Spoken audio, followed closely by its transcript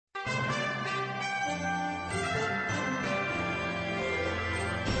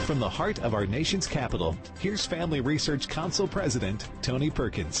from the heart of our nation's capital, here's Family Research Council President Tony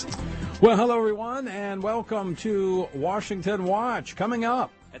Perkins. Well, hello, everyone, and welcome to Washington Watch. Coming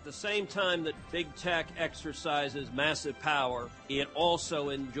up. At the same time that big tech exercises massive power, it also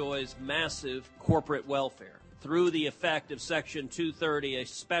enjoys massive corporate welfare through the effect of Section 230, a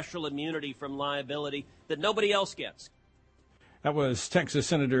special immunity from liability that nobody else gets. That was Texas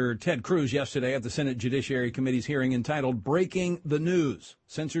Senator Ted Cruz yesterday at the Senate Judiciary Committee's hearing entitled Breaking the News,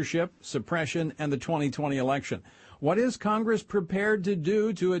 Censorship, Suppression, and the 2020 Election. What is Congress prepared to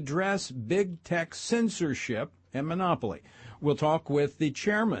do to address big tech censorship and monopoly? We'll talk with the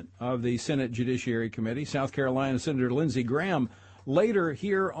chairman of the Senate Judiciary Committee, South Carolina Senator Lindsey Graham, later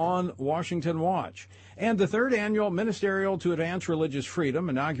here on Washington Watch. And the third annual Ministerial to Advance Religious Freedom,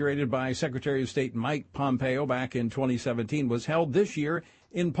 inaugurated by Secretary of State Mike Pompeo back in 2017, was held this year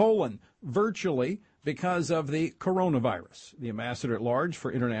in Poland, virtually because of the coronavirus. The Ambassador at Large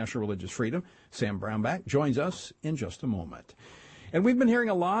for International Religious Freedom, Sam Brownback, joins us in just a moment. And we've been hearing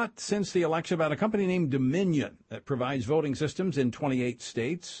a lot since the election about a company named Dominion that provides voting systems in 28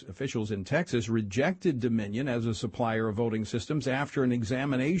 states. Officials in Texas rejected Dominion as a supplier of voting systems after an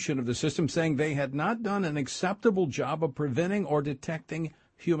examination of the system, saying they had not done an acceptable job of preventing or detecting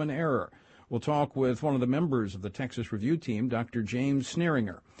human error. We'll talk with one of the members of the Texas Review team, Dr. James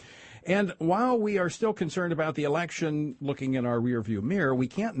Sneeringer. And while we are still concerned about the election looking in our rearview mirror, we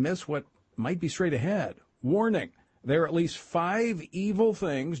can't miss what might be straight ahead. Warning. There are at least 5 evil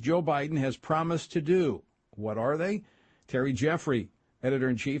things Joe Biden has promised to do. What are they? Terry Jeffrey,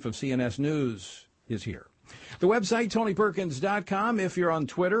 editor-in-chief of CNS News, is here. The website, TonyPerkins.com. If you're on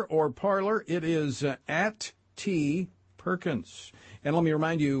Twitter or Parler, it is at T. Perkins. And let me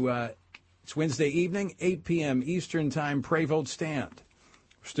remind you, it's Wednesday evening, 8 p.m. Eastern Time. Pray, vote, stand.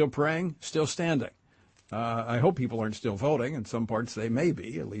 Still praying, still standing. I hope people aren't still voting. In some parts they may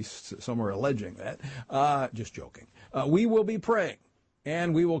be, at least some are alleging that. Just joking. We will be praying,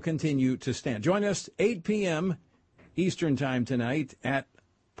 and we will continue to stand. Join us 8 p.m. Eastern Time tonight at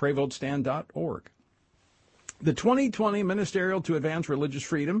PrayVoteStand.org. The 2020 Ministerial to Advance Religious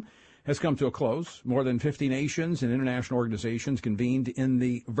Freedom has come to a close. More than 50 nations and international organizations convened in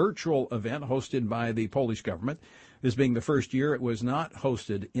the virtual event hosted by the Polish government. This being the first year it was not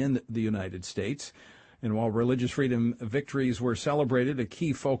hosted in the United States. And while religious freedom victories were celebrated, a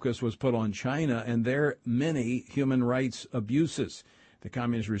key focus was put on China and their many human rights abuses. The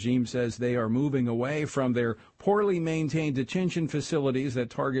communist regime says they are moving away from their poorly maintained detention facilities that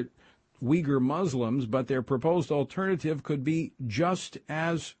target Uyghur Muslims, but their proposed alternative could be just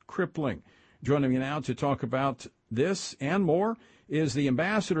as crippling. Joining me now to talk about this and more is the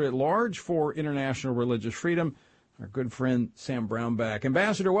Ambassador at Large for International Religious Freedom, our good friend Sam Brownback.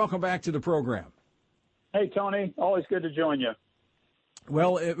 Ambassador, welcome back to the program. Hey, Tony. Always good to join you.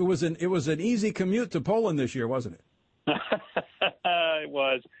 Well, it was an easy commute to Poland this year, wasn't it? It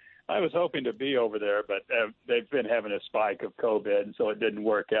was. I was hoping to be over there, but they've been having a spike of COVID, and so it didn't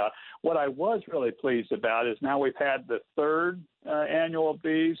work out. What I was really pleased about is now we've had the third annual of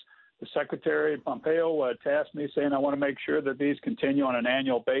these. The Secretary Pompeo tasked me saying I want to make sure that these continue on an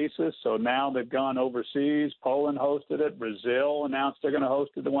annual basis. So now they've gone overseas. Poland hosted it. Brazil announced they're going to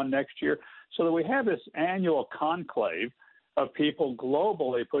host the one next year. So that we have this annual conclave of people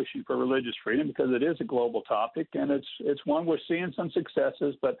globally pushing for religious freedom because it is a global topic, and it's one we're seeing some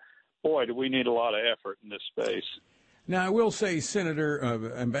successes, but boy, do we need a lot of effort in this space. Now, I will say,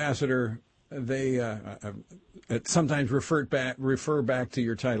 Ambassador, they sometimes refer back to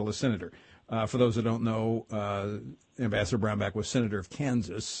your title as senator. For those that don't know, Ambassador Brownback was senator of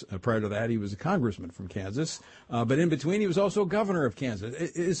Kansas. Prior to that, he was a congressman from Kansas. But in between, he was also governor of Kansas.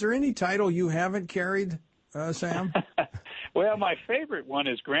 Is there any title you haven't carried, Sam? Well, my favorite one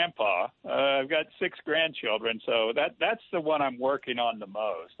is Grandpa. I've got 6 grandchildren, so that's the one I'm working on the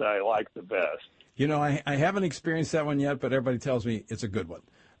most. I like the best. You know, I haven't experienced that one yet, but everybody tells me it's a good one.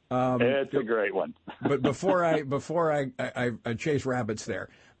 It's a great one. But before I chase rabbits there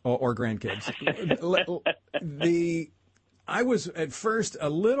or grandkids, I was at first a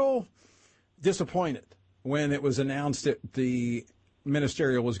little disappointed when it was announced that the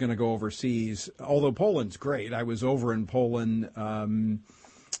ministerial was going to go overseas. Although Poland's great, I was over in Poland.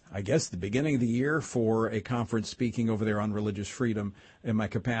 I guess the beginning of the year for a conference speaking over there on religious freedom in my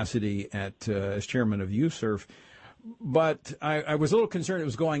capacity as chairman of USERF. But I was a little concerned it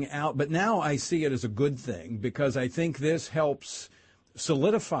was going out, but now I see it as a good thing because I think this helps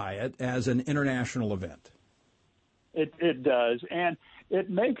solidify it as an international event. It does. And, it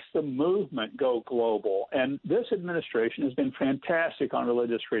makes the movement go global. And this administration has been fantastic on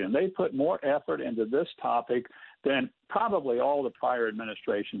religious freedom. They put more effort into this topic than probably all the prior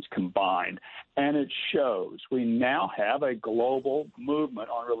administrations combined. And it shows. We now have a global movement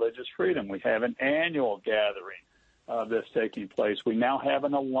on religious freedom. We have an annual gathering of this taking place. We now have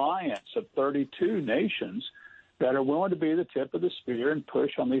an alliance of 32 nations that are willing to be the tip of the spear and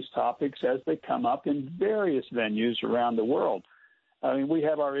push on these topics as they come up in various venues around the world. I mean, we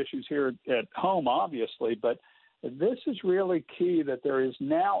have our issues here at home, obviously, but this is really key that there is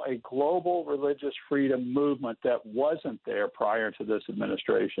now a global religious freedom movement that wasn't there prior to this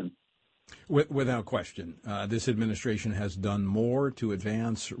administration. Without question, this administration has done more to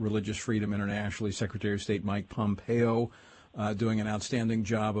advance religious freedom internationally. Secretary of State Mike Pompeo doing an outstanding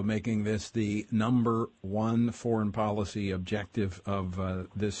job of making this the number one foreign policy objective of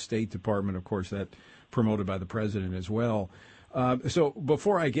this State Department, of course, that promoted by the president as well. So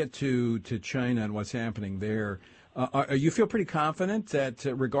before I get to China and what's happening there, you feel pretty confident that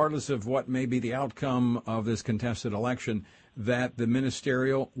regardless of what may be the outcome of this contested election, that the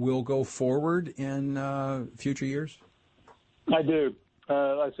ministerial will go forward in future years? I do.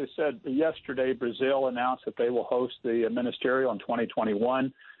 As I said yesterday, Brazil announced that they will host the ministerial in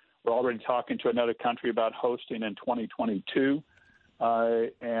 2021. We're already talking to another country about hosting in 2022.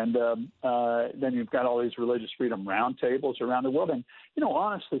 And then you've got all these religious freedom roundtables around the world. And, you know,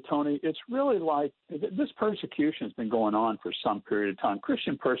 honestly, Tony, it's really like this persecution has been going on for some period of time.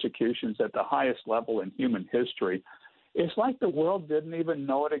 Christian persecutions at the highest level in human history. It's like the world didn't even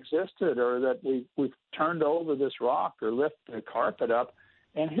know it existed, or that we've turned over this rock or lifted the carpet up.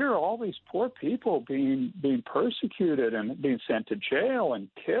 And here are all these poor people being persecuted and being sent to jail and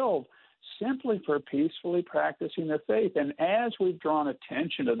killed simply for peacefully practicing their faith. And as we've drawn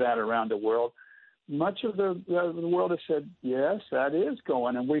attention to that around the world, much of the world has said, yes, that is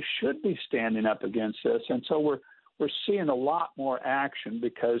going, and we should be standing up against this. And so we're seeing a lot more action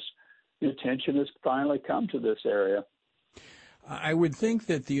because the attention has finally come to this area. I would think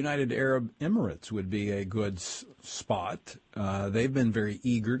that the United Arab Emirates would be a good spot. They've been very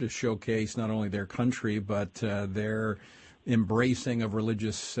eager to showcase not only their country, but their embracing of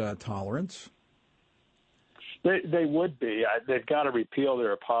religious tolerance. They would be. They've got to repeal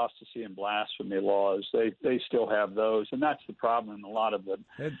their apostasy and blasphemy laws. They still have those, and that's the problem in a lot of the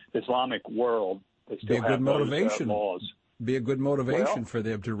Islamic world. They still have those laws. Be a good motivation for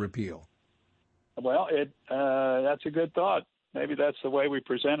them to repeal. Well, that's a good thought. Maybe that's the way we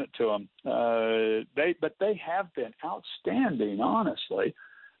present it to them. But they have been outstanding, honestly,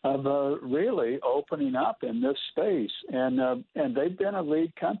 of really opening up in this space. And they've been a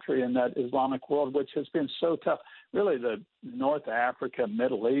lead country in that Islamic world, which has been so tough. Really, the North Africa,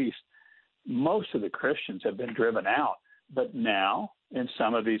 Middle East, most of the Christians have been driven out. But now, in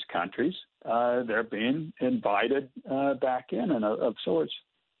some of these countries, they're being invited back in of sorts.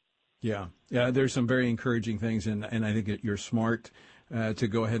 Yeah, there's some very encouraging things, and I think that you're smart to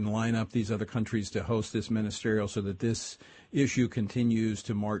go ahead and line up these other countries to host this ministerial so that this issue continues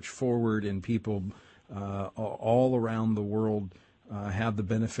to march forward and people all around the world have the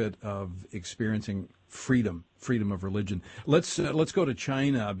benefit of experiencing freedom of religion. Let's go to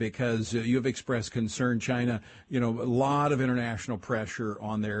China, because you have expressed concern. China, a lot of international pressure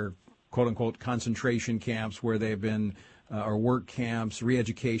on their quote unquote concentration camps where they've been or work camps,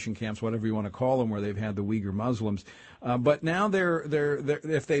 re-education camps, whatever you want to call them, where they've had the Uyghur Muslims. But now they're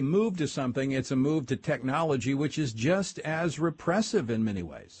if they move to something, it's a move to technology, which is just as repressive in many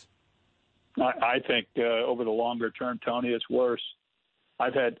ways. I think over the longer term, Tony, it's worse.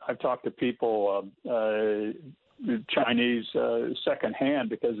 I've talked to people, Chinese secondhand,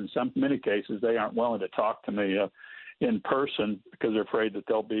 because in many cases they aren't willing to talk to me in person because they're afraid that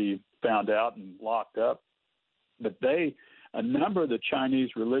they'll be found out and locked up. But a number of the Chinese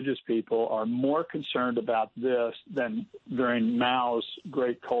religious people are more concerned about this than during Mao's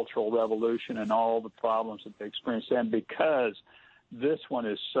great cultural revolution and all the problems that they experienced then, because this one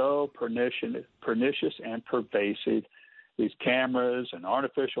is so pernicious and pervasive. These cameras and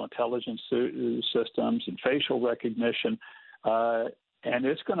artificial intelligence systems and facial recognition, and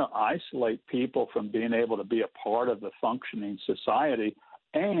it's going to isolate people from being able to be a part of the functioning society,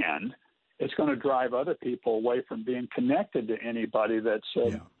 and it's going to drive other people away from being connected to anybody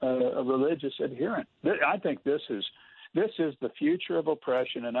that's a religious adherent. I think this is the future of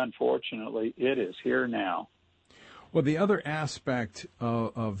oppression, and unfortunately, it is here now. Well, the other aspect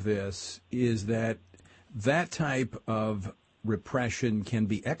of this is that type of repression can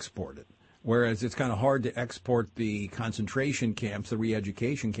be exported. Whereas it's kind of hard to export the concentration camps, the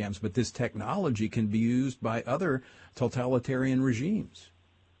re-education camps, but this technology can be used by other totalitarian regimes.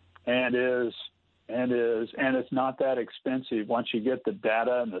 And it's not that expensive. Once you get the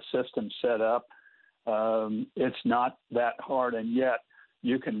data and the system set up, it's not that hard, and yet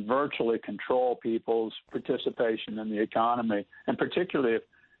you can virtually control people's participation in the economy, and particularly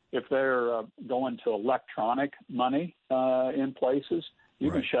if they're going to electronic money in places, you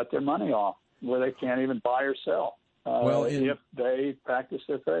can shut their money off where they can't even buy or sell if they practice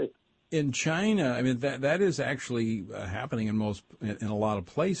their faith. In China, I mean, that is actually happening in a lot of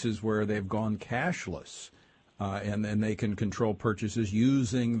places where they've gone cashless, and then they can control purchases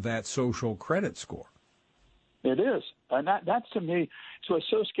using that social credit score. It is, and that's to me, so it's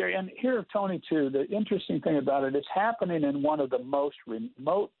so scary. And here, Tony, too, the interesting thing about it, it's happening in one of the most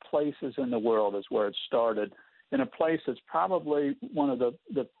remote places in the world is where it started, in a place that's probably one of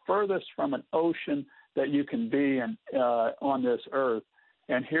the furthest from an ocean that you can be in, on this earth.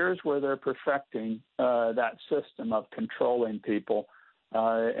 And here's where they're perfecting that system of controlling people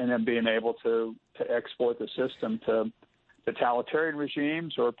and then being able to export the system to totalitarian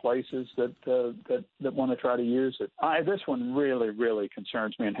regimes or places that want to try to use it. This one really, really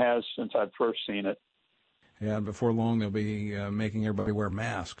concerns me and has since I've first seen it. Yeah, before long they'll be making everybody wear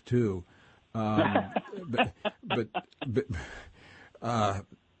masks too. But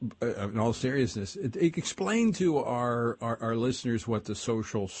in all seriousness, explain to our listeners what the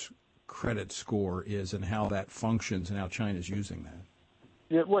social credit score is and how that functions and how China's using that.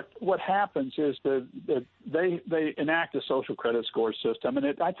 Yeah, what happens is that they enact a social credit score system,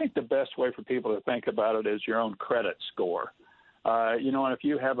 and I think the best way for people to think about it is your own credit score. And if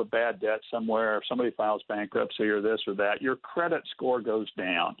you have a bad debt somewhere, if somebody files bankruptcy or this or that, your credit score goes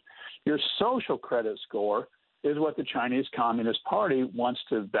down. Your social credit score is what the Chinese Communist Party wants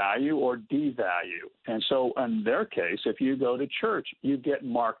to value or devalue. And so in their case, if you go to church, you get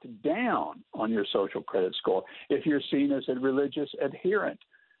marked down on your social credit score. If you're seen as a religious adherent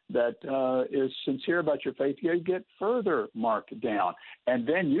that is sincere about your faith, you get further marked down. And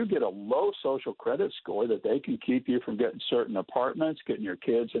then you get a low social credit score that they can keep you from getting certain apartments, getting your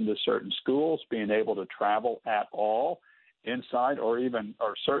kids into certain schools, being able to travel at all inside or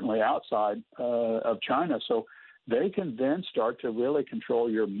certainly outside of China. So they can then start to really control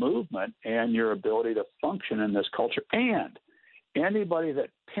your movement and your ability to function in this culture. And anybody that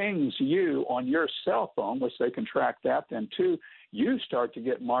pings you on your cell phone, which they can track that, then too, you start to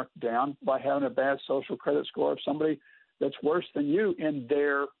get marked down by having a bad social credit score of somebody that's worse than you in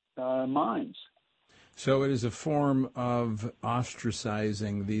their minds. So it is a form of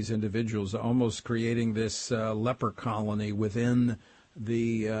ostracizing these individuals, almost creating this leper colony within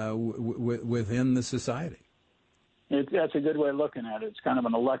the society. That's a good way of looking at it. It's kind of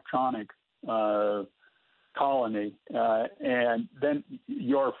an electronic colony, and then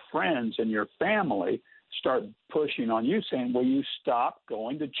your friends and your family start pushing on you, saying, "Will you stop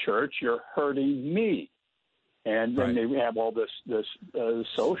going to church? You're hurting me." And then they have all this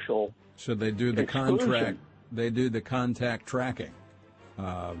social. So they do the exclusion. They do the contact tracking.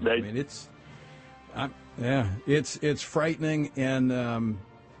 It's frightening, and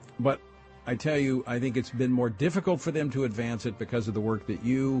but I tell you, I think it's been more difficult for them to advance it because of the work that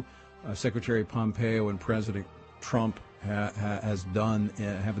you, Secretary Pompeo, and President Trump have done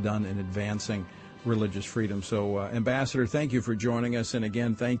in advancing religious freedom. So, Ambassador, thank you for joining us, and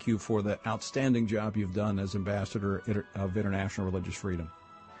again, thank you for the outstanding job you've done as Ambassador of International Religious Freedom.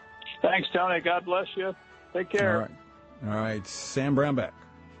 Thanks, Tony. God bless you. Take care. All right. Sam Brownback,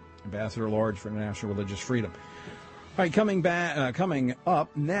 Ambassador at Large for International Religious Freedom. All right, coming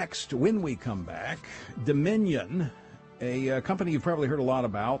up next, when we come back, Dominion, a company you've probably heard a lot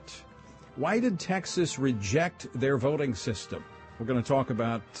about. Why did Texas reject their voting system? We're going to talk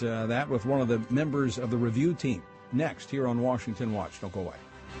about that with one of the members of the review team next here on Washington Watch. Don't go away.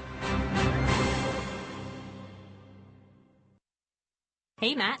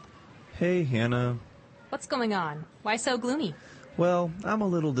 Hey, Matt. Hey, Hannah. What's going on? Why so gloomy? Well, I'm a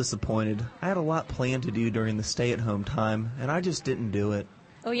little disappointed. I had a lot planned to do during the stay-at-home time, and I just didn't do it.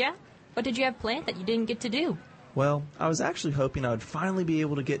 Oh, yeah? What did you have planned that you didn't get to do? Well, I was actually hoping I would finally be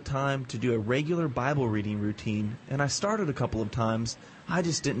able to get time to do a regular Bible reading routine, and I started a couple of times. I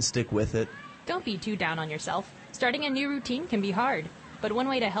just didn't stick with it. Don't be too down on yourself. Starting a new routine can be hard, but one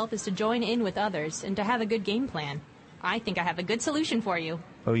way to help is to join in with others and to have a good game plan. I think I have a good solution for you.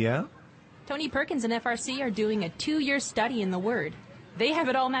 Oh, yeah? Tony Perkins and FRC are doing a 2-year study in the Word. They have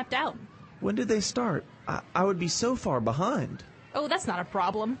it all mapped out. When did they start? I would be so far behind. Oh, that's not a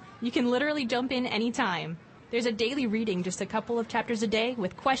problem. You can literally jump in any time. There's a daily reading, just a couple of chapters a day,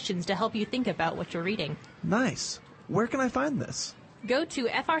 with questions to help you think about what you're reading. Nice. Where can I find this? Go to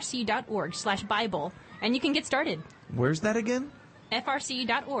frc.org/Bible, and you can get started. Where's that again?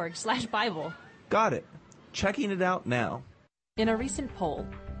 frc.org/Bible. Got it. Checking it out now. In a recent poll,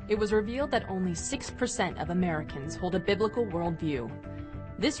 it was revealed that only 6% of Americans hold a biblical worldview.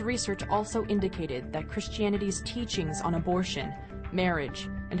 This research also indicated that Christianity's teachings on abortion, marriage,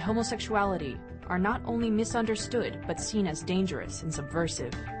 and homosexuality are not only misunderstood but seen as dangerous and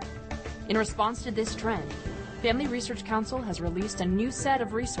subversive. In response to this trend, Family Research Council has released a new set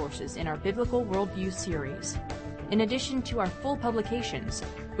of resources in our Biblical Worldview series. In addition to our full publications,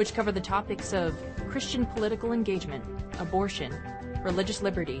 which cover the topics of Christian political engagement, abortion, religious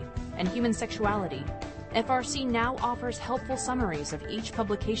liberty, and human sexuality, FRC now offers helpful summaries of each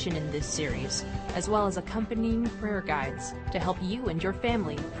publication in this series, as well as accompanying prayer guides to help you and your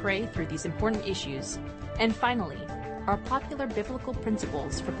family pray through these important issues. And finally, our popular biblical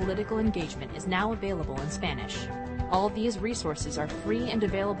principles for political engagement is now available in Spanish. All of these resources are free and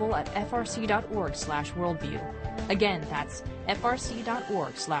available at frc.org/worldview. Again, that's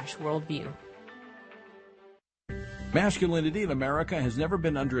frc.org/worldview. Masculinity in America has never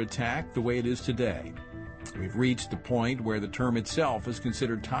been under attack the way it is today. We've reached a point where the term itself is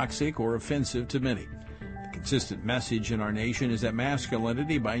considered toxic or offensive to many. The consistent message in our nation is that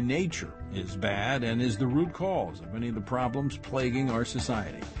masculinity by nature is bad and is the root cause of many of the problems plaguing our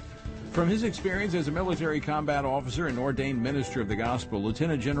society. From his experience as a military combat officer and ordained minister of the gospel,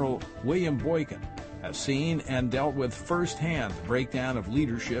 Lieutenant General William Boykin has seen and dealt with firsthand the breakdown of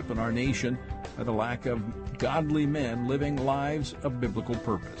leadership in our nation by the lack of godly men living lives of biblical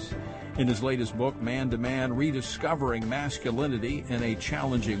purpose. In his latest book, Man to Man, Rediscovering Masculinity in a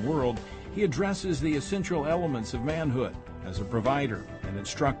Challenging World, he addresses the essential elements of manhood as a provider, an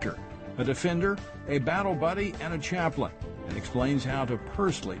instructor, a defender, a battle buddy, and a chaplain, and explains how to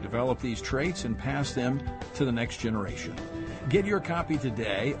personally develop these traits and pass them to the next generation. Get your copy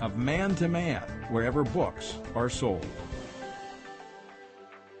today of Man to Man, wherever books are sold.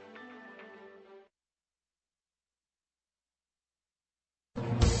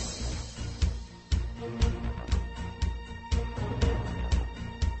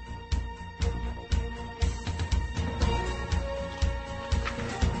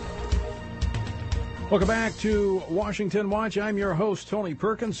 Welcome back to Washington Watch. I'm your host, Tony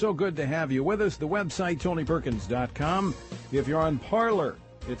Perkins. So good to have you with us. The website, TonyPerkins.com. If you're on Parler,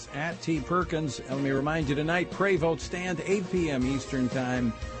 it's at T. Perkins. And let me remind you tonight, Pray Vote Stand, 8 p.m. Eastern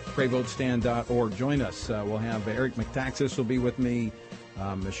Time, PrayVoteStand.org. Join us. We'll have Eric McTaxis will be with me.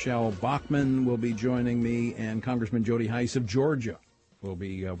 Michelle Bachmann will be joining me. And Congressman Jody Hice of Georgia will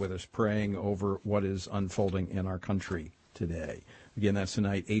be with us praying over what is unfolding in our country today. Again, that's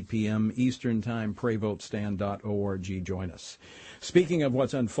tonight, 8 p.m. Eastern Time, PrayVoteStand.org. Join us. Speaking of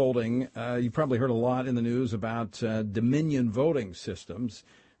what's unfolding, you probably heard a lot in the news about Dominion Voting Systems,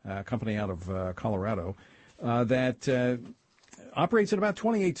 a company out of Colorado, that operates in about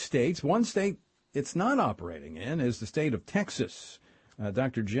 28 states. One state it's not operating in is the state of Texas.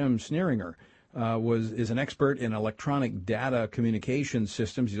 Dr. Jim Sneeringer is an expert in electronic data communication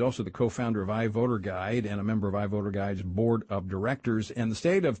systems. He's also the co-founder of iVoter Guide and a member of iVoter Guide's board of directors. And the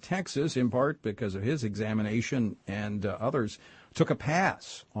state of Texas, in part because of his examination and others, took a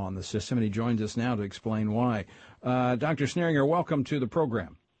pass on the system, and he joins us now to explain why. Dr. Sneeringer, welcome to the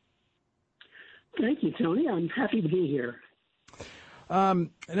program. Thank you, Tony. I'm happy to be here.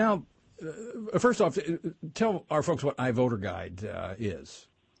 Now, first off, tell our folks what iVoter Guide is.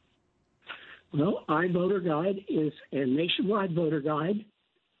 Well, iVoter Guide is a nationwide voter guide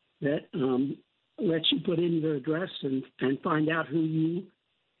that lets you put in your address and find out who you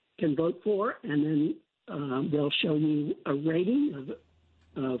can vote for, and then they'll show you a rating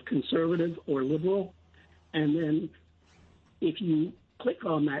of conservative or liberal, and then if you click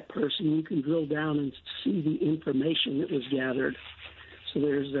on that person, you can drill down and see the information that was gathered. So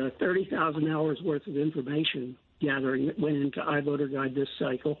there's 30,000 hours worth of information gathering that went into iVoter Guide this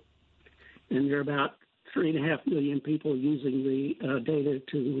cycle. And there are about 3.5 million people using the data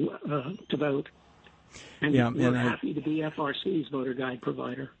to vote. And we're happy to be FRC's voter guide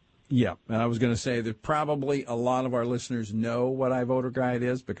provider. Yeah, and I was going to say that probably a lot of our listeners know what iVoter Guide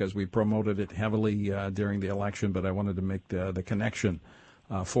is because we promoted it heavily during the election, but I wanted to make the connection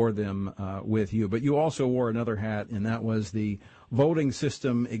for them with you. But you also wore another hat, and that was the voting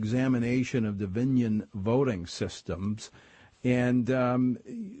system examination of Dominion Voting Systems. And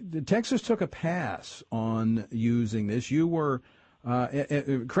Texas took a pass on using this. You were,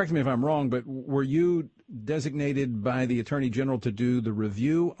 correct me if I'm wrong, but were you designated by the Attorney General to do the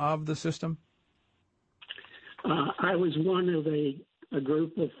review of the system? I was one of a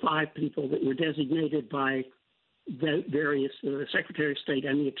group of 5 people that were designated by the various Secretary of State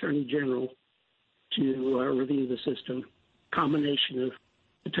and the Attorney General to review the system, combination of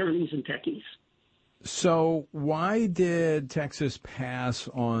attorneys and techies. So why did Texas pass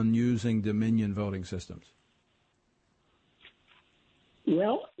on using Dominion voting systems?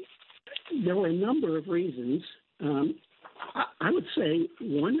 Well, there were a number of reasons. I would say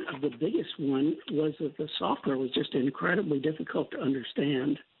one of the biggest one was that the software was just incredibly difficult to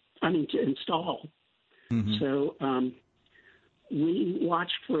to install. Mm-hmm. So we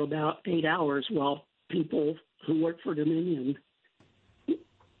watched for about 8 hours while people who work for Dominion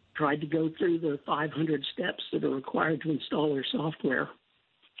tried to go through the 500 steps that are required to install their software.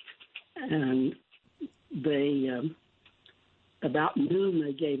 And they, about noon,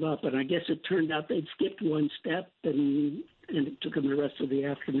 they gave up. And I guess it turned out they'd skipped one step, and it took them the rest of the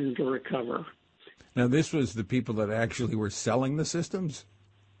afternoon to recover. Now, this was the people that actually were selling the systems?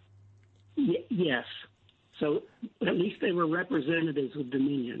 Yes. So at least they were representatives of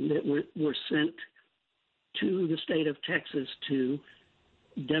Dominion that were sent to the state of Texas to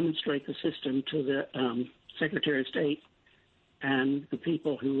demonstrate the system to the Secretary of State and the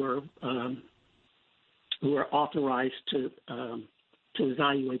people who are authorized to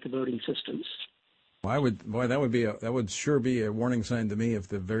evaluate the voting systems. That would sure be a warning sign to me if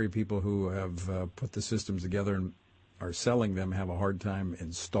the very people who have put the systems together and are selling them have a hard time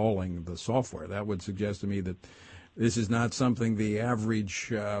installing the software. That would suggest to me that this is not something the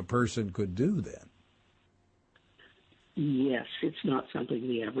average person could do then. Yes, it's not something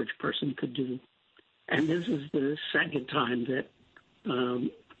the average person could do. And this is the second time that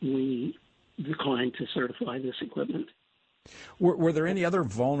we declined to certify this equipment. Were there any other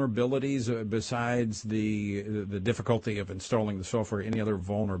vulnerabilities besides the difficulty of installing the software? Any other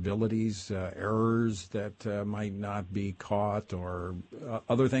vulnerabilities, errors that might not be caught, or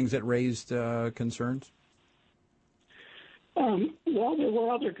other things that raised concerns? Well, there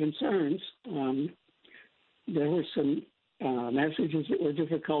were other concerns. There were some messages that were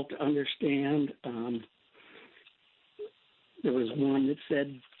difficult to understand. There was one that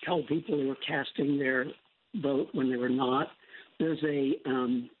said, tell people they were casting their vote when they were not. There's a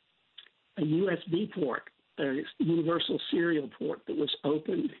USB port, a universal serial port that was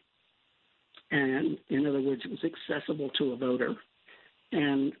opened, and in other words, it was accessible to a voter.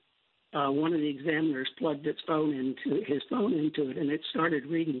 And one of the examiners plugged his phone into it, and it started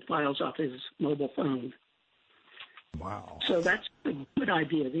reading files off his mobile phone. Wow! So that's a good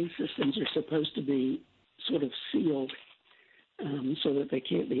idea. These systems are supposed to be sort of sealed so that they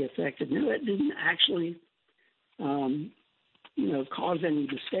can't be affected. No, it didn't actually cause any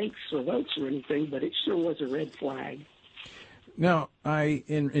mistakes or votes or anything, but it sure was a red flag. Now,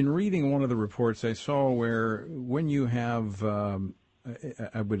 in reading one of the reports, I saw where when you have,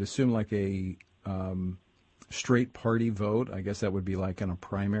 I would assume like a straight party vote, I guess that would be like in a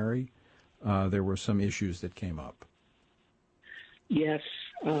primary, there were some issues that came up. Yes,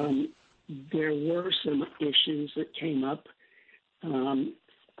 there were some issues that came up, and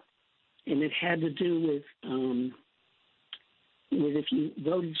it had to do with if you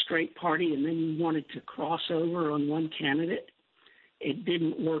voted straight party and then you wanted to cross over on one candidate, it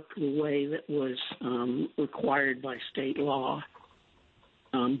didn't work the way that was required by state law.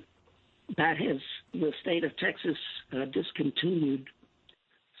 The state of Texas discontinued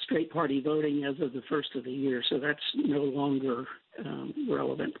straight party voting as of the first of the year, so that's no longer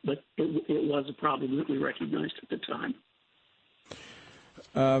relevant. But it was a problem that we recognized at the time.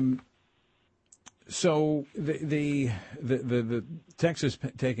 So the Texas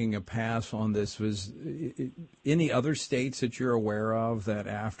taking a pass on this, was any other states that you're aware of that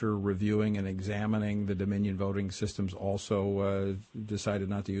after reviewing and examining the Dominion voting systems also decided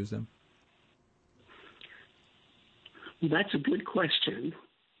not to use them? That's a good question.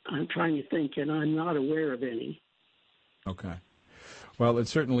 I'm trying to think, and I'm not aware of any. Okay. Well, it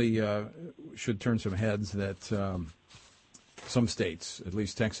certainly should turn some heads that some states, at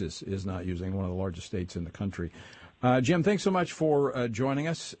least Texas, is not using, one of the largest states in the country. Jim, thanks so much for joining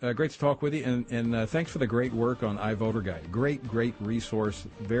us. Great to talk with you, and thanks for the great work on iVoter Guide. Great resource.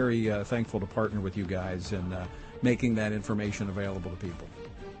 Very thankful to partner with you guys in making that information available to people.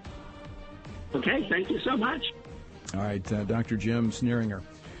 Okay, thank you so much. All right, Dr. Jim Sneeringer.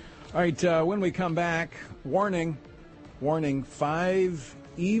 All right, when we come back, warning, 5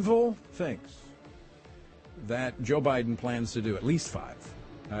 evil things that Joe Biden plans to do, at least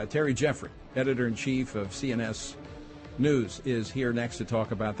 5. Terry Jeffrey, editor-in-chief of CNS News, is here next to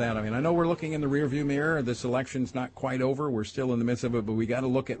talk about that. I mean, I know we're looking in the rearview mirror. This election's not quite over. We're still in the midst of it, but we got to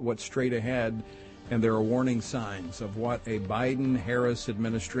look at what's straight ahead And there are warning signs of what a Biden-Harris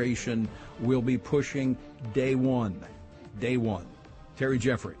administration will be pushing day one. Day one. Terry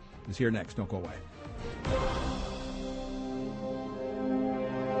Jeffrey is here next. Don't go away.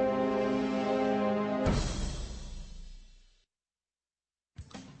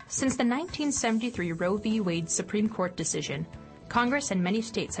 Since the 1973 Roe v. Wade Supreme Court decision, Congress and many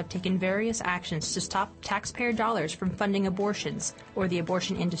states have taken various actions to stop taxpayer dollars from funding abortions or the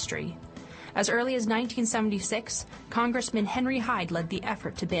abortion industry. As early as 1976, Congressman Henry Hyde led the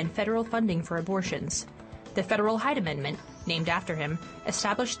effort to ban federal funding for abortions. The Federal Hyde Amendment, named after him,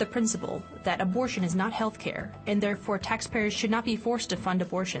 established the principle that abortion is not health care, and therefore taxpayers should not be forced to fund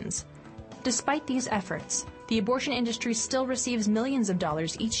abortions. Despite these efforts, the abortion industry still receives millions of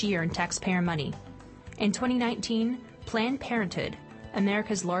dollars each year in taxpayer money. In 2019, Planned Parenthood,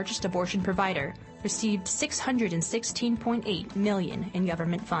 America's largest abortion provider, received $616.8 million in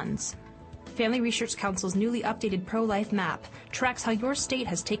government funds. Family Research Council's newly updated pro-life map tracks how your state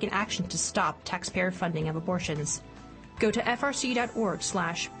has taken action to stop taxpayer funding of abortions. Go to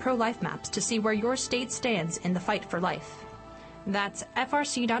frc.org/pro-life-maps to see where your state stands in the fight for life. That's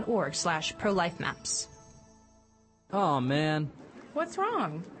frc.org/pro-life-maps. Oh, man. What's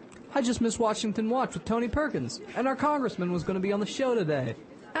wrong? I just missed Washington Watch with Tony Perkins, and our congressman was going to be on the show today.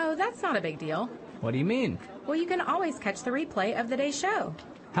 Oh, that's not a big deal. What do you mean? Well, you can always catch the replay of the day's show.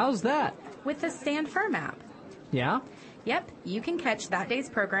 How's that? With the Stand Firm app. Yeah? Yep, you can catch that day's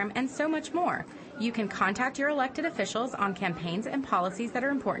program and so much more. You can contact your elected officials on campaigns and policies that are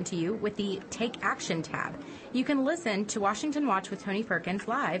important to you with the Take Action tab. You can listen to Washington Watch with Tony Perkins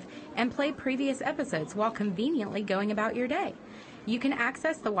live and play previous episodes while conveniently going about your day. You can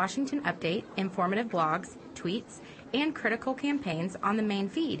access the Washington Update, informative blogs, tweets, and critical campaigns on the main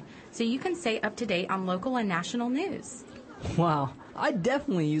feed, so you can stay up to date on local and national news. Wow, I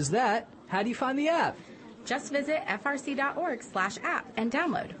definitely use that. How do you find the app? Just visit frc.org/app and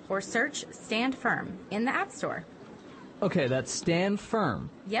download, or search Stand Firm in the App Store. Okay, that's Stand Firm.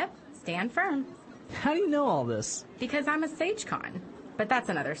 Yep, Stand Firm. How do you know all this? Because I'm a SageCon, but that's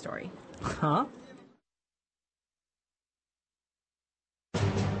another story. Huh?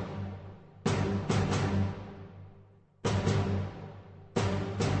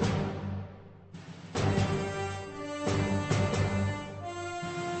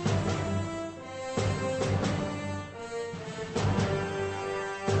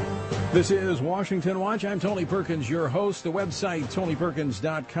 This is Washington Watch. I'm Tony Perkins, your host. The website,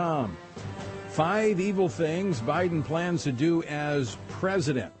 TonyPerkins.com. 5 evil things Biden plans to do as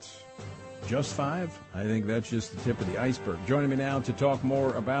president. Just 5? I think that's just the tip of the iceberg. Joining me now to talk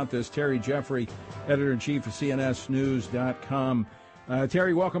more about this, Terry Jeffrey, editor-in-chief of CNSNews.com.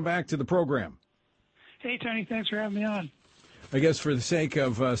 Terry, welcome back to the program. Hey, Tony. Thanks for having me on. I guess for the sake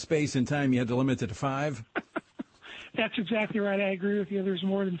of space and time, you had to limit it to 5? That's exactly right. I agree with you. There's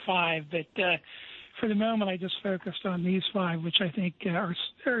more than 5, but for the moment, I just focused on these 5, which I think are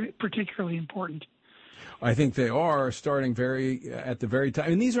particularly important. I think they are, starting at the very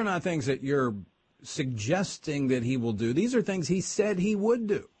time. And these are not things that you're suggesting that he will do. These are things he said he would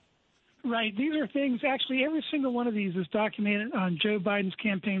do. Right. These are things, actually, every single one of these is documented on Joe Biden's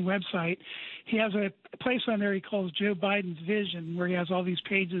campaign website. He has a place on there he calls Joe Biden's Vision, where he has all these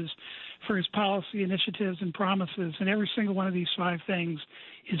pages for his policy initiatives and promises, and every single one of these 5 things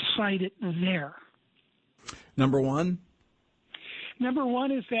is cited there. Number 1? Number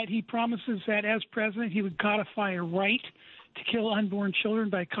 1 is that he promises that as president he would codify a right to kill unborn children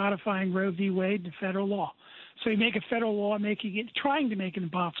by codifying Roe v. Wade into federal law. So you make a federal law trying to make it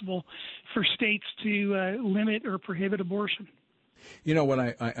impossible for states to limit or prohibit abortion. You know, what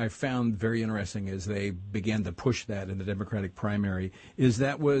I found very interesting as they began to push that in the Democratic primary is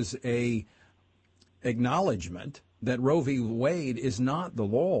that was a acknowledgement that Roe v. Wade is not the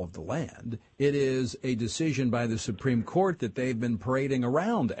law of the land. It is a decision by the Supreme Court that they've been parading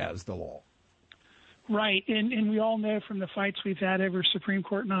around as the law. Right, and we all know from the fights we've had over Supreme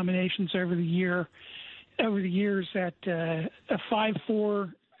Court nominations over the years that a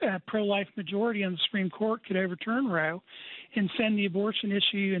 5-4 pro-life majority on the Supreme Court could overturn Roe and send the abortion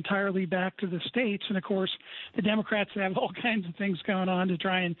issue entirely back to the states. And, of course, the Democrats have all kinds of things going on to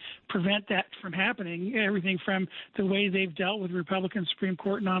try and prevent that from happening, everything from the way they've dealt with Republican Supreme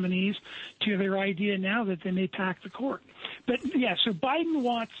Court nominees to their idea now that they may pack the court. But, yeah, so Biden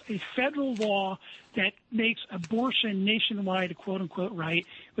wants a federal law that makes abortion nationwide a quote-unquote right,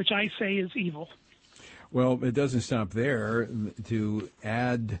 which I say is evil. Well, it doesn't stop there. To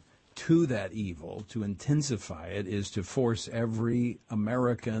add to that evil, to intensify it, is to force every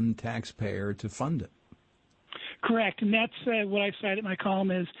American taxpayer to fund it. Correct, and that's what I cite in my column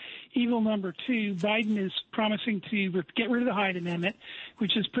as evil number 2. Biden is promising to get rid of the Hyde Amendment,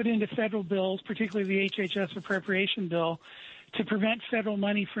 which is put into federal bills, particularly the HHS appropriation bill, to prevent federal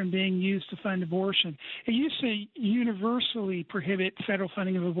money from being used to fund abortion. It used to universally prohibit federal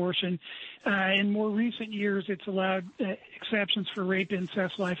funding of abortion. In more recent years, it's allowed exceptions for rape,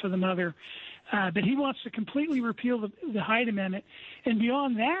 incest, life of the mother. But he wants to completely repeal the Hyde Amendment. And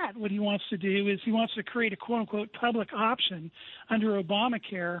beyond that, what he wants to do is he wants to create a quote-unquote public option under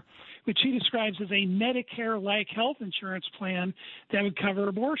Obamacare, which he describes as a Medicare-like health insurance plan that would cover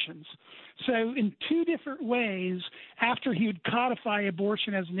abortions. So in two different ways, after he would codify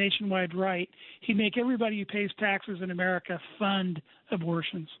abortion as a nationwide right, he'd make everybody who pays taxes in America fund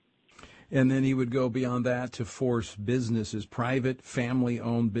abortions. And then he would go beyond that to force businesses, private,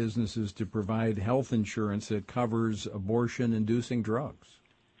 family-owned businesses, to provide health insurance that covers abortion-inducing drugs.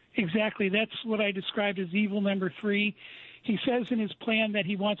 Exactly. That's what I described as evil number 3. He says in his plan that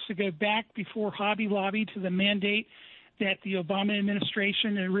he wants to go back before Hobby Lobby to the mandate that the Obama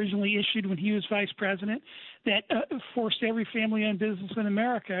administration originally issued when he was vice president, that forced every family-owned business in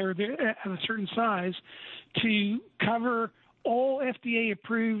America, or of a certain size, to cover all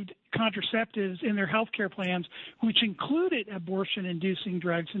FDA-approved contraceptives in their health care plans, which included abortion-inducing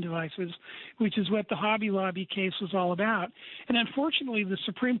drugs and devices, which is what the Hobby Lobby case was all about. And unfortunately, the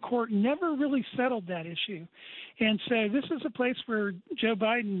Supreme Court never really settled that issue. And so this is a place where Joe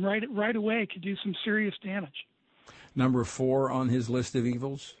Biden right away could do some serious damage. Number 4 on his list of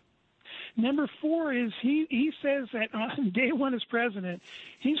evils? Number 4 is he says that on day one as president,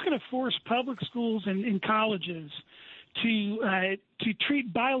 he's going to force public schools and colleges to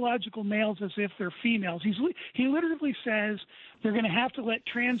treat biological males as if they're females. He literally says they're going to have to let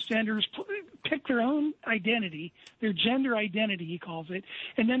transgenders pick their own identity, their gender identity, he calls it,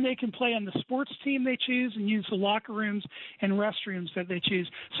 and then they can play on the sports team they choose and use the locker rooms and restrooms that they choose.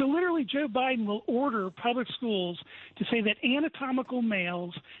 So literally Joe Biden will order public schools to say that anatomical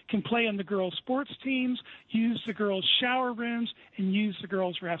males can play on the girls' sports teams, use the girls' shower rooms, and use the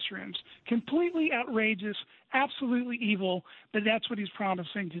girls' restrooms. Completely outrageous, absolutely evil, but that's what he's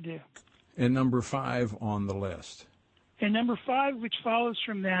promising to do. And number 5 on the list. And number 5, which follows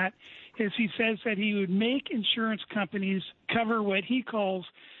from that, is he says that he would make insurance companies cover what he calls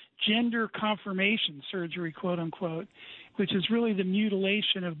gender confirmation surgery, quote unquote, which is really the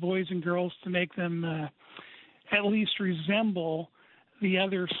mutilation of boys and girls to make them at least resemble the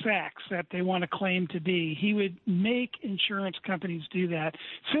other sex that they want to claim to be. He would make insurance companies do that.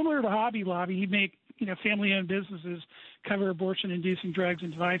 Similar to Hobby Lobby, he'd make family-owned businesses cover abortion-inducing drugs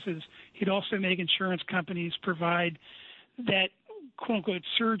and devices. He'd also make insurance companies provide that quote-unquote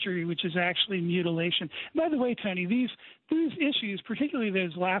surgery, which is actually mutilation. By the way, Tony, these issues, particularly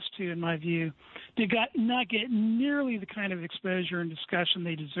those last two, in my view, did not get nearly the kind of exposure and discussion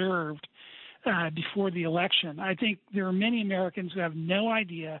they deserved before the election. I think there are many Americans who have no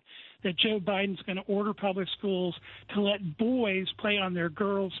idea that Joe Biden's going to order public schools to let boys play on their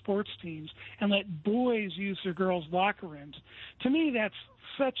girls' sports teams and let boys use their girls' locker rooms. To me, that's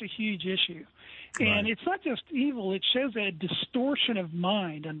such a huge issue. And it's not just evil, it shows a distortion of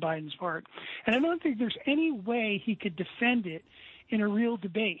mind on Biden's part. And I don't think there's any way he could defend it in a real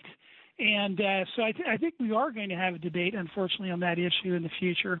debate. And so I think we are going to have a debate, unfortunately, on that issue in the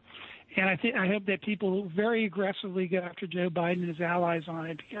future. And I hope that people very aggressively go after Joe Biden and his allies on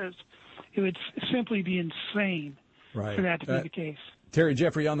it, because it would simply be insane for that to be the case. Terry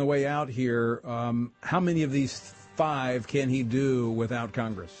Jeffrey, on the way out here, how many of these 5 can he do without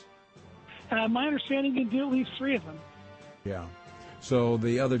Congress? My understanding, he can do at least 3 of them. Yeah. So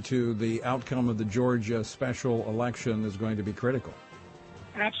the other 2, the outcome of the Georgia special election is going to be critical.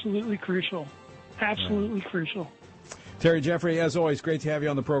 Absolutely crucial. Absolutely crucial. Terry Jeffrey, as always, great to have you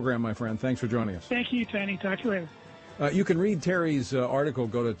on the program, my friend. Thanks for joining us. Thank you, Tony. Talk to you later. You can read Terry's article.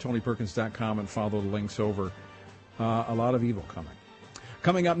 Go to TonyPerkins.com and follow the links over. A lot of evil coming.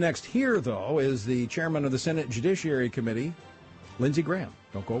 Coming up next here, though, is the chairman of the Senate Judiciary Committee, Lindsey Graham.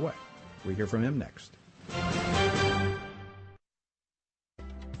 Don't go away. We hear from him next.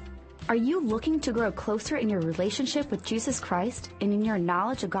 Are you looking to grow closer in your relationship with Jesus Christ and in your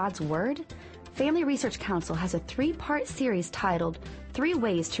knowledge of God's Word? Family Research Council has a 3-part series titled 3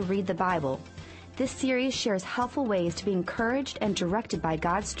 Ways to Read the Bible. This series shares helpful ways to be encouraged and directed by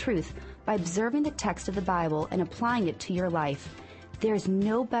God's truth by observing the text of the Bible and applying it to your life. There is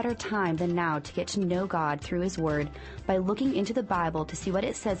no better time than now to get to know God through His Word by looking into the Bible to see what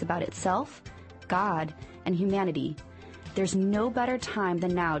it says about itself, God, and humanity. There's no better time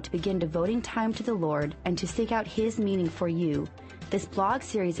than now to begin devoting time to the Lord and to seek out His meaning for you. This blog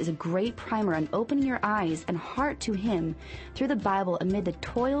series is a great primer on opening your eyes and heart to Him through the Bible amid the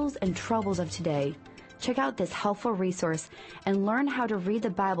toils and troubles of today. Check out this helpful resource and learn how to read the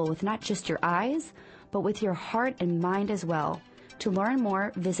Bible with not just your eyes, but with your heart and mind as well. To learn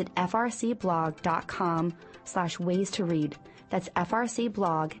more, visit frcblog.com/ways to read. That's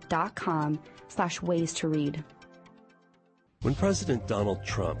frcblog.com/ways to read. When President Donald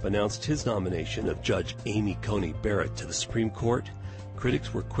Trump announced his nomination of Judge Amy Coney Barrett to the Supreme Court,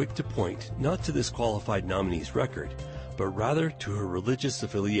 critics were quick to point not to this qualified nominee's record, but rather to her religious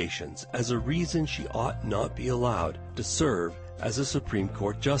affiliations as a reason she ought not be allowed to serve as a Supreme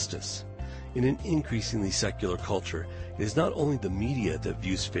Court justice. In an increasingly secular culture, it is not only the media that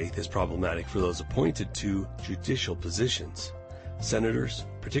views faith as problematic for those appointed to judicial positions. Senators,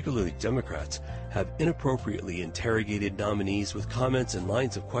 particularly Democrats, have inappropriately interrogated nominees with comments and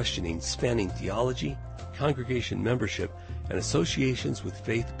lines of questioning spanning theology, congregation membership, and associations with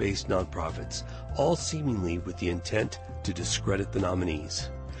faith-based nonprofits, all seemingly with the intent to discredit the nominees.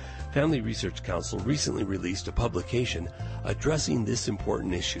 Family Research Council recently released a publication addressing this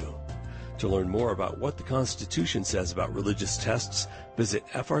important issue. To learn more about what the Constitution says about religious tests, visit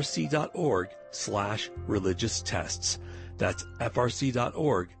frc.org/religious tests. That's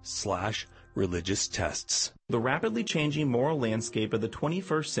frc.org/religious tests. The rapidly changing moral landscape of the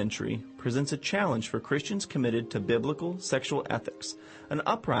 21st century presents a challenge for Christians committed to biblical sexual ethics. An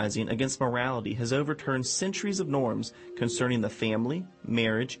uprising against morality has overturned centuries of norms concerning the family,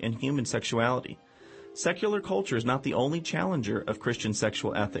 marriage, and human sexuality. Secular culture is not the only challenger of Christian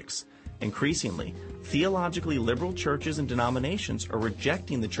sexual ethics. Increasingly, theologically liberal churches and denominations are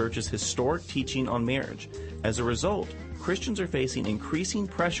rejecting the church's historic teaching on marriage. As a result, Christians are facing increasing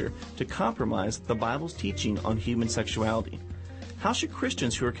pressure to compromise the Bible's teaching on human sexuality. How should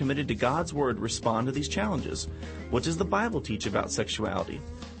Christians who are committed to God's Word respond to these challenges? What does the Bible teach about sexuality?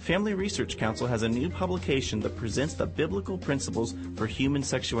 Family Research Council has a new publication that presents the biblical principles for human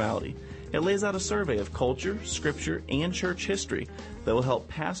sexuality. It lays out a survey of culture, scripture, and church history that will help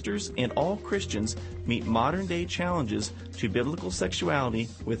pastors and all Christians meet modern-day challenges to biblical sexuality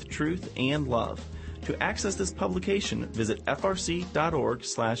with truth and love. To access this publication, visit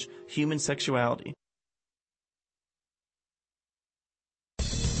frc.org/human-sexuality.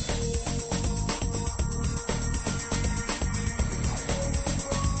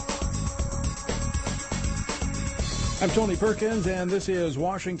 I'm Tony Perkins, and this is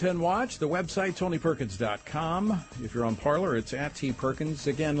Washington Watch. The website, TonyPerkins.com. If you're on Parler, it's at T. Perkins.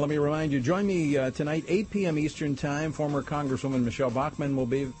 Again, let me remind you, join me tonight, 8 p.m. Eastern Time. Former Congresswoman Michelle Bachmann will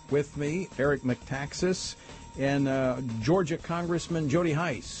be with me, Eric McTaxis, and Georgia Congressman Jody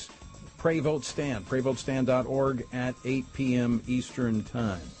Heiss. Pray Vote Stand, PrayVoteStand.org at 8 p.m. Eastern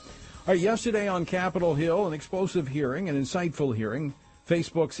Time. All right, yesterday on Capitol Hill, an explosive hearing, an insightful hearing.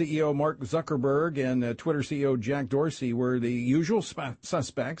 Facebook CEO Mark Zuckerberg and Twitter CEO Jack Dorsey were the usual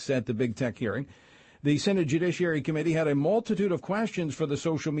suspects at the big tech hearing. The Senate Judiciary Committee had a multitude of questions for the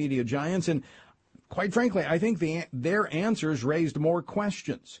social media giants, and quite frankly, I think their answers raised more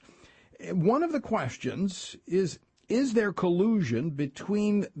questions. One of the questions is there collusion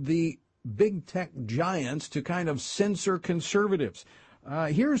between the big tech giants to kind of censor conservatives?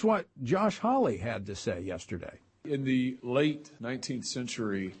 Here's what Josh Hawley had to say yesterday. In the late 19th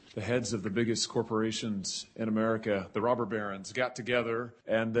century, the heads of the biggest corporations in America, the robber barons, got together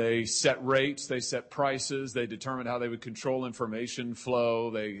and they set rates, they set prices, they determined how they would control information flow,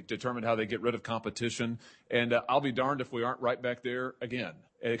 they determined how they get rid of competition, and I'll be darned if we aren't right back there again.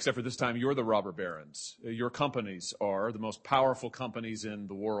 Except for this time, you're the robber barons. Your companies are the most powerful companies in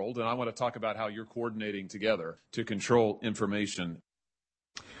the world, and I want to talk about how you're coordinating together to control information.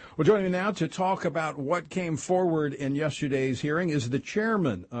 Well, joining me now to talk about what came forward in yesterday's hearing is the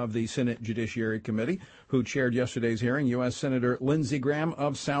chairman of the Senate Judiciary Committee, who chaired yesterday's hearing, U.S. Senator Lindsey Graham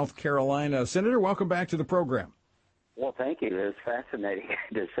of South Carolina. Senator, welcome back to the program. Well, thank you. It was fascinating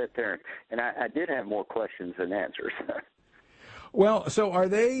to sit there, and I did have more questions than answers. Well, so are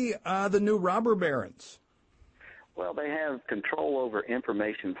they the new robber barons? Well, they have control over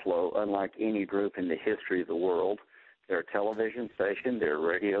information flow unlike any group in the history of the world. They're a television station, they're a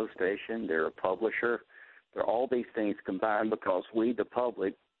radio station, they're a publisher. They're all these things combined because we, the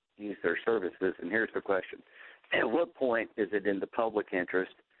public, use their services. And here's the question. At what point is it in the public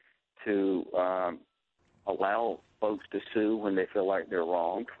interest to allow folks to sue when they feel like they're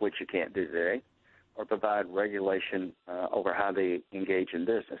wronged, which you can't do today, or provide regulation over how they engage in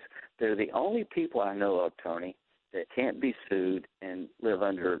business? They're the only people I know of, Tony, that can't be sued and live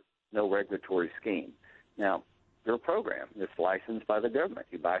under no regulatory scheme. Now, your program. It's licensed by the government.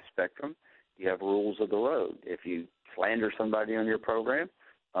 You buy Spectrum, you have rules of the road. If you slander somebody on your program,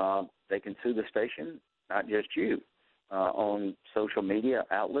 they can sue the station, not just you. On social media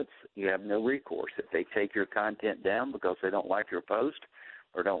outlets, you have no recourse. If they take your content down because they don't like your post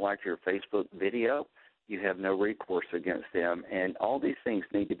or don't like your Facebook video, you have no recourse against them. And all these things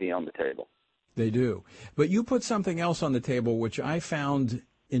need to be on the table. They do. But you put something else on the table which I found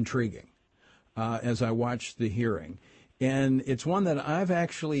intriguing as I watched the hearing. And it's one that I've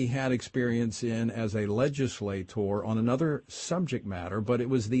actually had experience in as a legislator on another subject matter, but it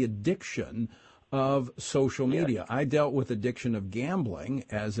was the addiction of social media. I dealt with addiction of gambling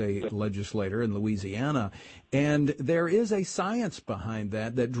as a legislator in Louisiana, and there is a science behind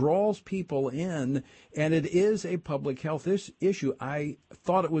that draws people in, and it is a public health issue. I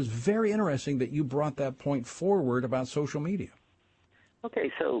thought it was very interesting that you brought that point forward about social media.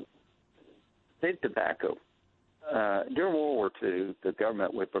 Okay, so big tobacco. During World War II, the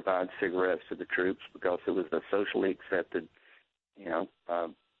government would provide cigarettes to the troops because it was a socially accepted,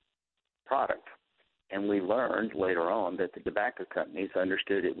 product. And we learned later on that the tobacco companies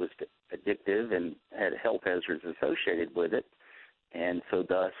understood it was addictive and had health hazards associated with it, and so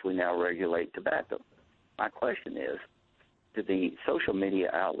thus we now regulate tobacco. My question is, do the social media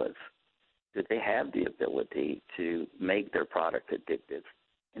outlets, do they have the ability to make their product addictive?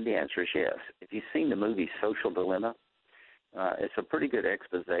 And the answer is yes. If you've seen the movie Social Dilemma, it's a pretty good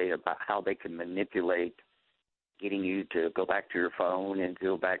expose about how they can manipulate getting you to go back to your phone and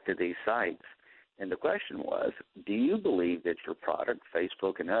go back to these sites. And the question was, do you believe that your product,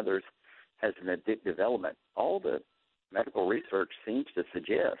 Facebook and others, has an addictive element? All the medical research seems to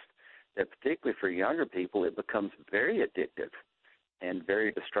suggest that particularly for younger people, it becomes very addictive and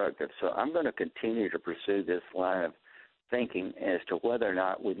very destructive. So I'm going to continue to pursue this line of thinking as to whether or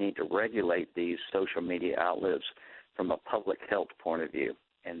not we need to regulate these social media outlets from a public health point of view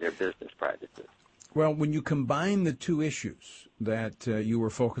and their business practices. Well, when you combine the two issues that you were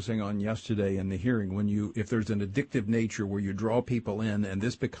focusing on yesterday in the hearing, if there's an addictive nature where you draw people in and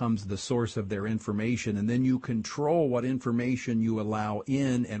this becomes the source of their information, and then you control what information you allow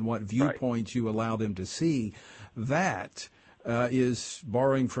in and what viewpoints you allow them to see, that is,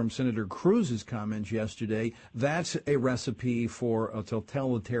 borrowing from Senator Cruz's comments yesterday, that's a recipe for a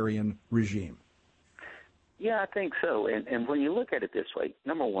totalitarian regime. Yeah, I think so. And when you look at it this way,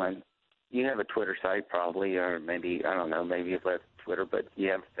 number one, you have a Twitter site probably, or maybe, I don't know, maybe you've left Twitter, but you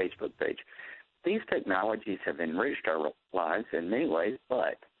have a Facebook page. These technologies have enriched our lives in many ways,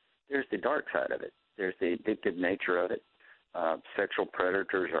 but there's the dark side of it. There's the addictive nature of it. Sexual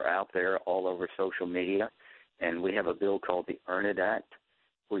predators are out there all over social media, and we have a bill called the Earn It Act,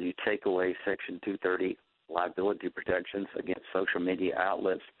 where you take away Section 230 liability protections against social media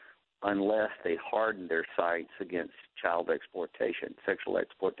outlets unless they harden their sites against child exploitation, sexual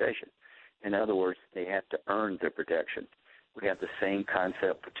exploitation. In other words, they have to earn their protection. We have the same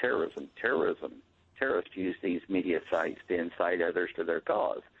concept for terrorism. Terrorists use these media sites to incite others to their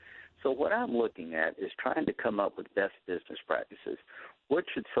cause. So what I'm looking at is trying to come up with best business practices. What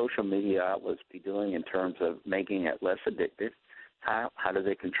should social media outlets be doing in terms of making it less addictive? How do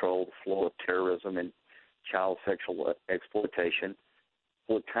they control the flow of terrorism and child sexual exploitation?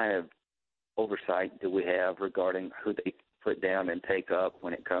 What kind of oversight do we have regarding who they put down and take up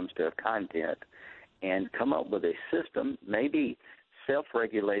when it comes to content, and come up with a system, maybe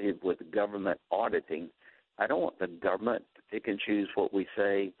self-regulated with government auditing. I don't want the government to pick and choose what we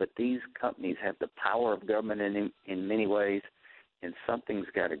say, but these companies have the power of government in many ways, and something's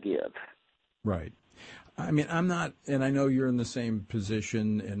got to give. Right. I mean, I'm not, and I know you're in the same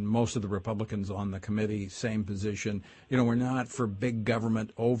position, and most of the Republicans on the committee, same position. We're not for big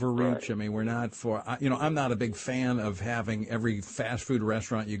government overreach. Right. I mean, we're not for, I'm not a big fan of having every fast food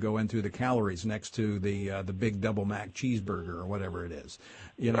restaurant you go into, the calories next to the Big Double Mac cheeseburger or whatever it is.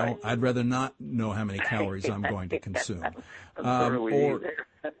 Right. I'd rather not know how many calories I'm going to consume.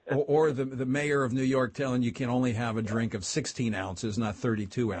 Or the mayor of New York telling you can only have a drink of 16 ounces, not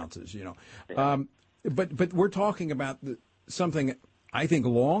 32 ounces, Yeah. But we're talking about something I think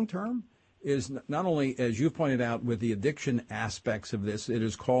long-term is not only, as you've pointed out, with the addiction aspects of this, it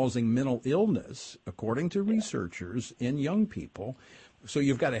is causing mental illness, according to researchers, in young people. So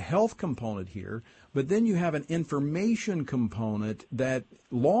you've got a health component here, but then you have an information component that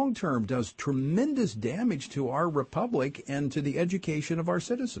long-term does tremendous damage to our republic and to the education of our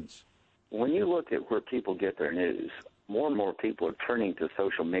citizens. When you look at where people get their news, more and more people are turning to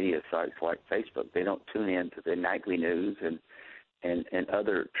social media sites like Facebook. They don't tune in to the nightly news and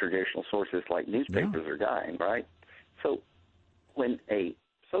other traditional sources like newspapers are dying, right? So when a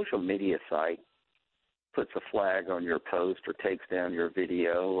social media site puts a flag on your post or takes down your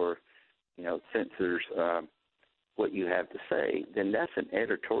video or, censors what you have to say, then that's an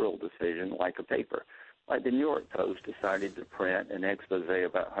editorial decision like a paper. Like the New York Post decided to print an expose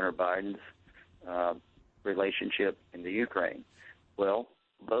about Hunter Biden's relationship in the Ukraine. Well,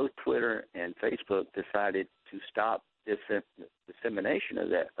 both Twitter and Facebook decided to stop dissemination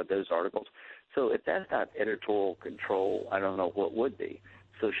of those articles. So if that's not editorial control, I don't know what would be.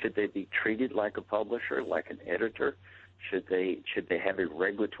 So should they be treated like a publisher, like an editor? Should they have a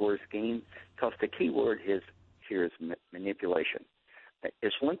regulatory scheme? Because the key word here is manipulation.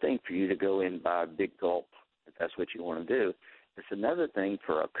 It's one thing for you to go in by a big gulp, if that's what you want to do. It's another thing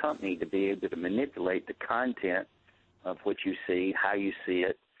for a company to be able to manipulate the content of what you see, how you see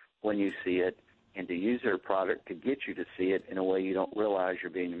it, when you see it, and to use their product to get you to see it in a way you don't realize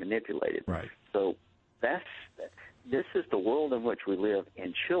you're being manipulated. Right. So this is the world in which we live.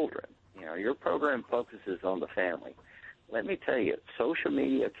 In children, your program focuses on the family. Let me tell you, social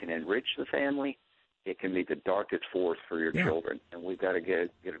media can enrich the family. It can be the darkest force for your children, and we've got to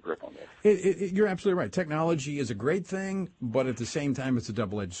get a grip on this. You're absolutely right. Technology is a great thing, but at the same time, it's a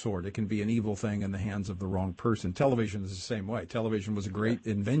double-edged sword. It can be an evil thing in the hands of the wrong person. Television is the same way. Television was a great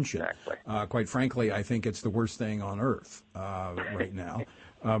invention. Exactly. Quite frankly, I think it's the worst thing on earth right now.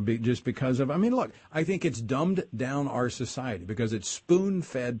 Just because of, look, I think it's dumbed down our society because it's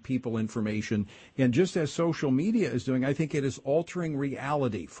spoon-fed people information. And just as social media is doing, I think it is altering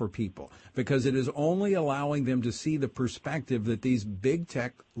reality for people because it is only allowing them to see the perspective that these big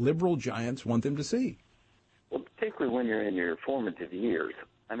tech liberal giants want them to see. Well, particularly when you're in your formative years.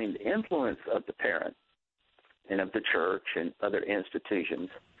 The influence of the parent and of the church and other institutions,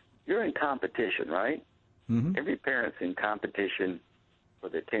 you're in competition, right? Mm-hmm. Every parent's in competition for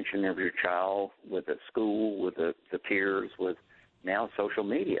the attention of your child, with the school, with the peers, with now social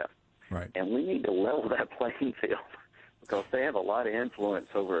media. Right. And we need to level that playing field because they have a lot of influence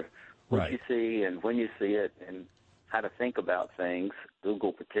over what you see and when you see it and how to think about things,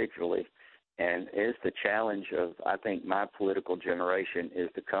 Google particularly. And it's the challenge of, I think, my political generation is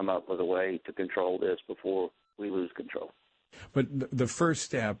to come up with a way to control this before we lose control. But the first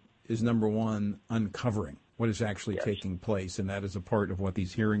step is, number one, uncovering what is actually taking place, and that is a part of what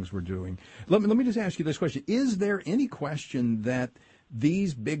these hearings were doing. Let me just ask you this question. Is there any question that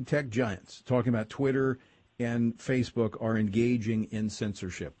these big tech giants, talking about Twitter and Facebook, are engaging in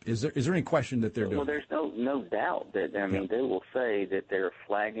censorship? Is there any question that they're doing? Well, there's no doubt that, they will say that they're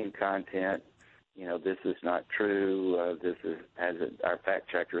flagging content. This is not true. This is, as our fact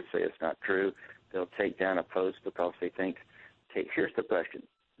checkers say, it's not true. They'll take down a post because they think, here's the question.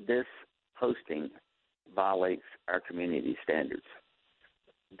 This posting violates our community standards.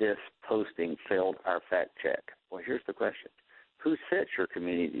 This posting failed our fact check. Well, here's the question. Who sets your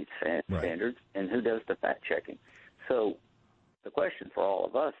community standards and who does the fact checking? So the question for all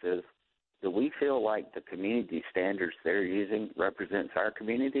of us is, do we feel like the community standards they're using represents our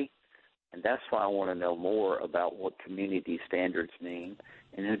community? And that's why I want to know more about what community standards mean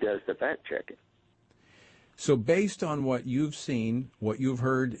and who does the fact checking. So based on what you've seen, what you've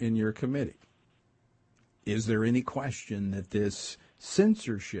heard in your committee, is there any question that this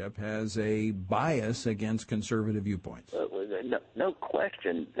censorship has a bias against conservative viewpoints? No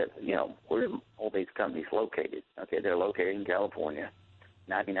question that, where are all these companies located? Okay, they're located in California.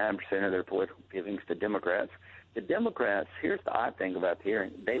 99% of their political givings to Democrats. The Democrats, here's the odd thing about the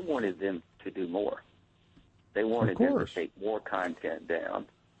hearing, they wanted them to do more. They wanted them to take more content down,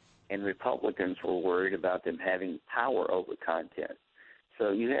 and Republicans were worried about them having power over content.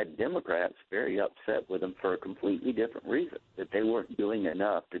 So you had Democrats very upset with them for a completely different reason, that they weren't doing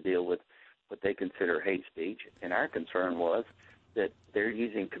enough to deal with what they consider hate speech. And our concern was that they're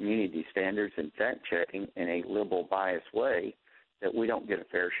using community standards and fact-checking in a liberal biased way that we don't get a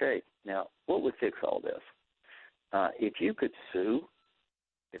fair shake. Now, what would fix all this? If you could sue,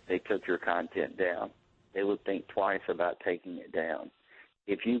 if they took your content down, they would think twice about taking it down.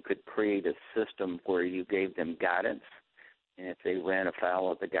 If you could create a system where you gave them guidance, and if they ran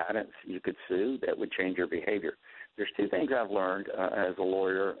afoul of the guidance, you could sue, that would change your behavior. There's two things I've learned as a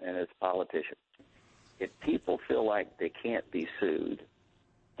lawyer and as a politician. If people feel like they can't be sued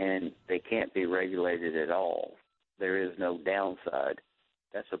and they can't be regulated at all, there is no downside.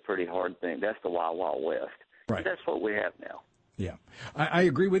 That's a pretty hard thing. That's the Wild Wild West. Right. That's what we have now. Yeah, I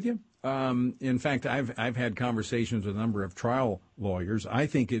agree with you. In fact, I've had conversations with a number of trial lawyers. I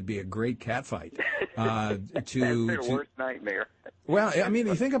think it'd be a great catfight. That's their worst nightmare. Well,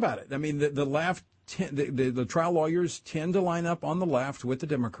 you think about it. The left, the trial lawyers tend to line up on the left with the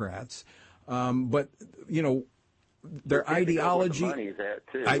Democrats. But, their ideology. Where the money's at,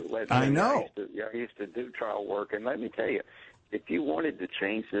 too. I know. I used to do trial work, and let me tell you, if you wanted to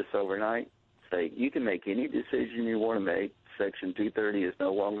change this overnight, say you can make any decision you want to make. Section 230 is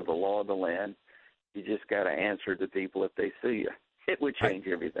no longer the law of the land. You just got to answer to people if they sue you. It would change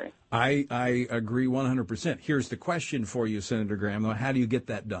everything. I agree 100%. Here's the question for you, Senator Graham, though. How do you get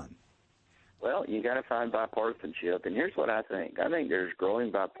that done? Well, you got to find bipartisanship, and here's what I think. I think there's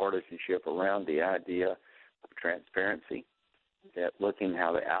growing bipartisanship around the idea of transparency, that looking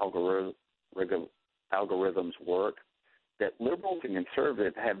how the algorithms work, that liberals and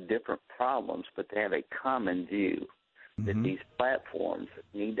conservatives have different problems, but they have a common view that these platforms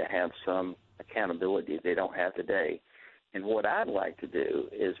need to have some accountability they don't have today. And what I'd like to do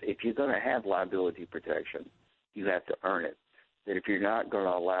is, if you're going to have liability protection, you have to earn it. That if you're not going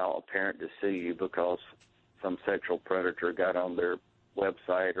to allow a parent to sue you because some sexual predator got on their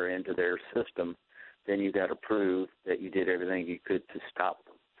website or into their system, then you got to prove that you did everything you could to stop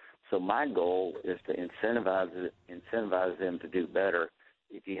them. So my goal is to incentivize them to do better.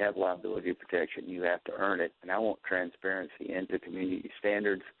 If you have liability protection, you have to earn it. And I want transparency into community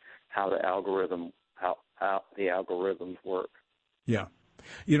standards, how the algorithms work. Yeah.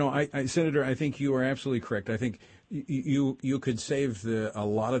 You know, Senator, I think you are absolutely correct. I think you could save a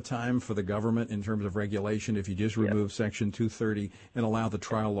lot of time for the government in terms of regulation if you just remove Section 230 and allow the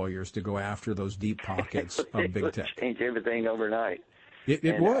trial lawyers to go after those deep pockets of big tech. Change everything overnight.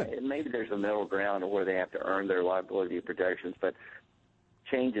 It would. Maybe there's a middle ground where they have to earn their liability protections, but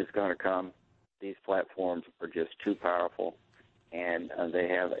change is going to come. These platforms are just too powerful, and they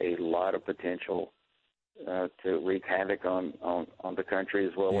have a lot of potential to wreak havoc on the country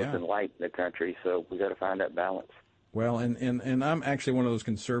as well as enlighten the country. So we got to find that balance. Well, and I'm actually one of those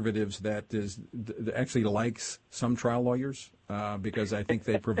conservatives that actually likes some trial lawyers because I think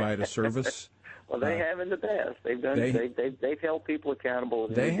they provide a service. Well, they have in the past. They've held people accountable.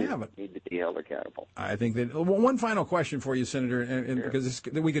 And they need to be held accountable. I think that. Well, one final question for you, Senator, and because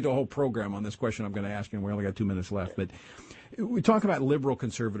we could do a whole program on this question I'm going to ask you, and we only got 2 minutes left. But we talk about liberal,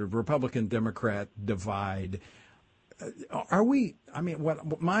 conservative, Republican, Democrat divide. Are we? I mean,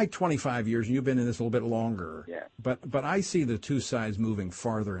 my 25 years, and you've been in this a little bit longer. Yeah. But I see the two sides moving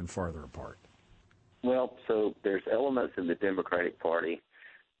farther and farther apart. Well, so there's elements in the Democratic Party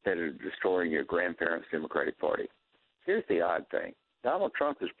that are destroying your grandparents' Democratic Party. Here's the odd thing. Donald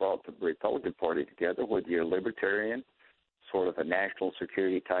Trump has brought the Republican Party together, whether you're a libertarian, sort of a national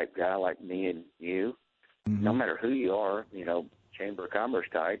security type guy like me and you, no matter who you are, Chamber of Commerce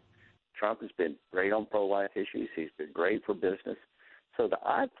type. Trump has been great on pro-life issues. He's been great for business. So the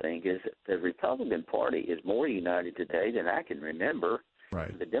odd thing is that the Republican Party is more united today than I can remember.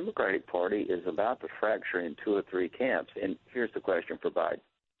 Right. The Democratic Party is about to fracture in 2 or 3 camps. And here's the question for Biden.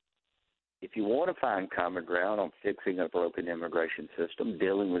 If you want to find common ground on fixing a broken immigration system,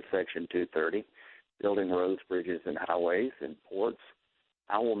 dealing with Section 230, building roads, bridges, and highways and ports,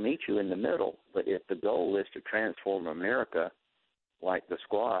 I will meet you in the middle. But if the goal is to transform America like the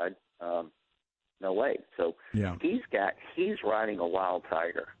Squad, no way. So he's riding a wild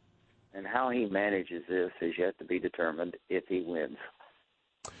tiger. And how he manages this is yet to be determined if he wins.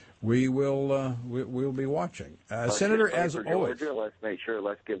 We will we'll be watching. Senator, as always. Georgia,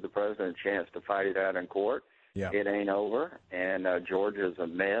 let's give the president a chance to fight it out in court. Yeah. It ain't over, and Georgia's a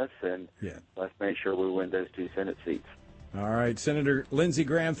mess, and let's make sure we win those 2 Senate seats. All right, Senator Lindsey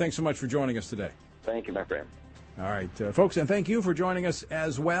Graham, thanks so much for joining us today. Thank you, my friend. All right, folks, and thank you for joining us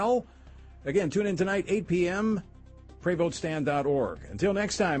as well. Again, tune in tonight, 8 p.m., PrayVoteStand.org. Until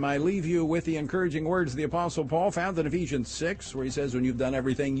next time, I leave you with the encouraging words of the Apostle Paul found in Ephesians 6, where he says, when you've done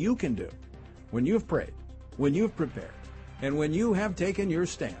everything you can do, when you've prayed, when you've prepared, and when you have taken your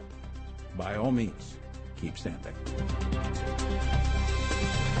stand, by all means, keep standing.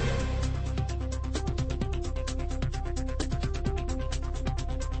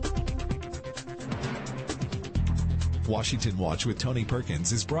 Washington Watch with Tony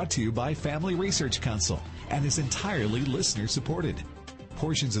Perkins is brought to you by Family Research Council and is entirely listener-supported.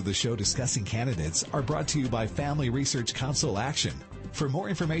 Portions of the show discussing candidates are brought to you by Family Research Council Action. For more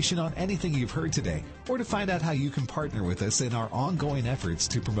information on anything you've heard today, or to find out how you can partner with us in our ongoing efforts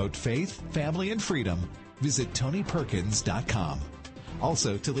to promote faith, family, and freedom, visit TonyPerkins.com.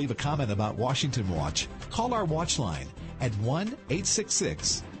 Also, to leave a comment about Washington Watch, call our watch line at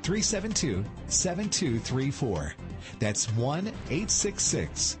 1-866-372-7234. That's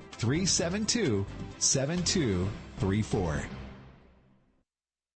 1-866-372-7234.